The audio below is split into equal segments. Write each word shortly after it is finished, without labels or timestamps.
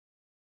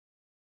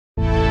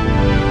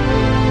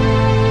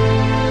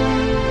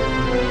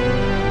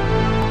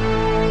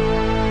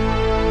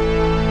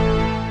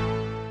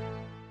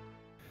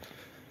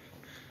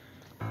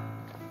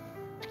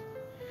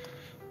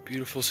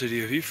beautiful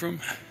city of Ephraim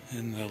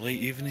in the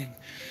late evening,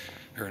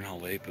 or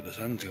not late, but the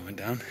sun's going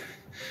down,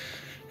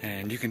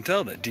 and you can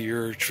tell that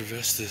deer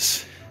traverse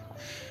this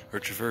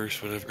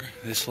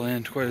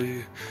land quite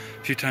a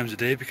few times a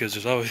day because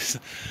there's always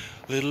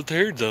little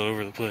turds all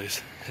over the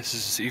place. This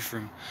is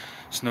Ephraim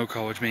Snow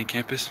College main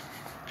campus.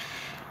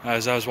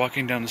 As I was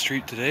walking down the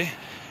street today,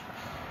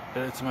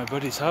 headed to my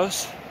buddy's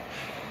house,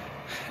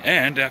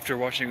 and after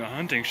watching a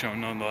hunting show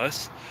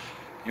nonetheless,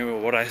 you know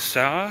what I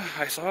saw?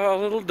 I saw a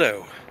little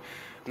doe.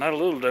 Not a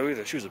little doe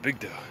either, she was a big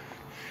doe.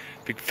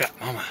 Big fat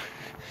mama.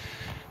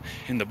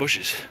 In the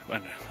bushes,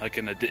 like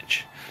in a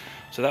ditch.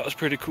 So that was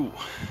pretty cool.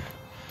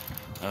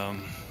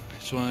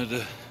 Just wanted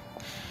to...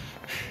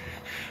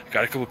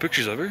 Got a couple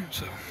pictures of her,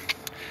 so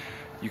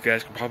you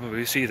guys can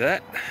probably see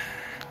that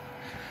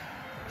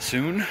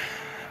soon.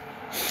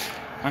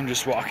 I'm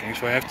just walking,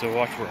 so I have to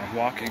watch where I'm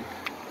walking.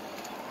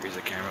 Raise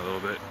the camera a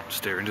little bit,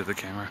 stare into the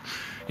camera.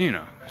 You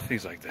know,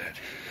 things like that.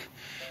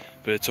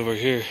 But it's over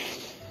here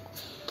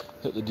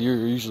that the deer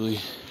are usually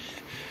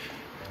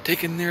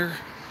taking their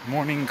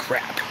morning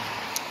crap.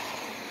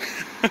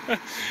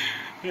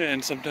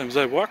 And sometimes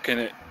I walk in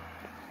it.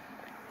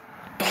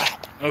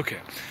 Okay.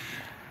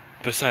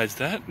 Besides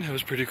that, it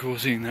was pretty cool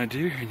seeing that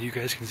deer, and you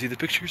guys can see the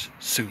pictures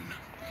soon.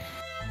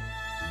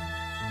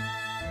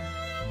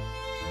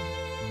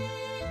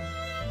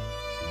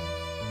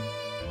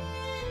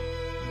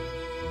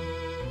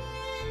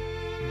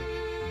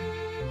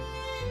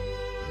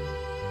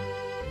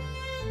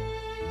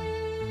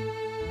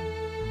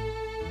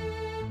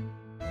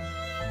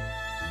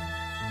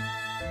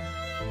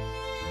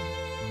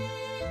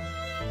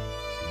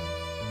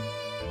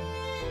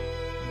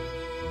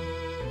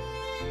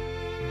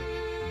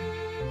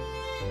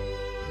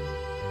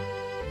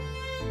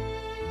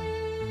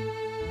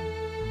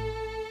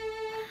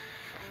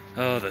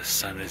 Oh, the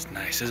sun is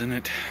nice, isn't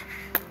it?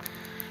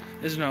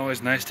 Isn't it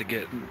always nice to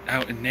get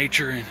out in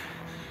nature and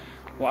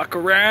walk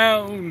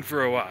around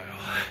for a while?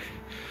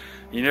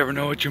 You never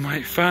know what you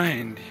might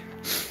find.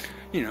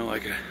 You know,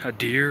 like a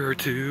deer or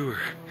two or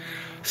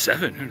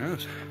 7, who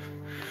knows?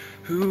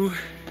 Who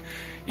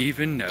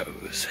even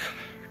knows?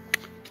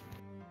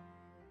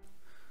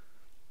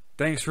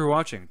 Thanks for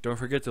watching. Don't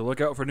forget to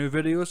look out for new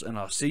videos, and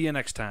I'll see you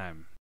next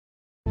time.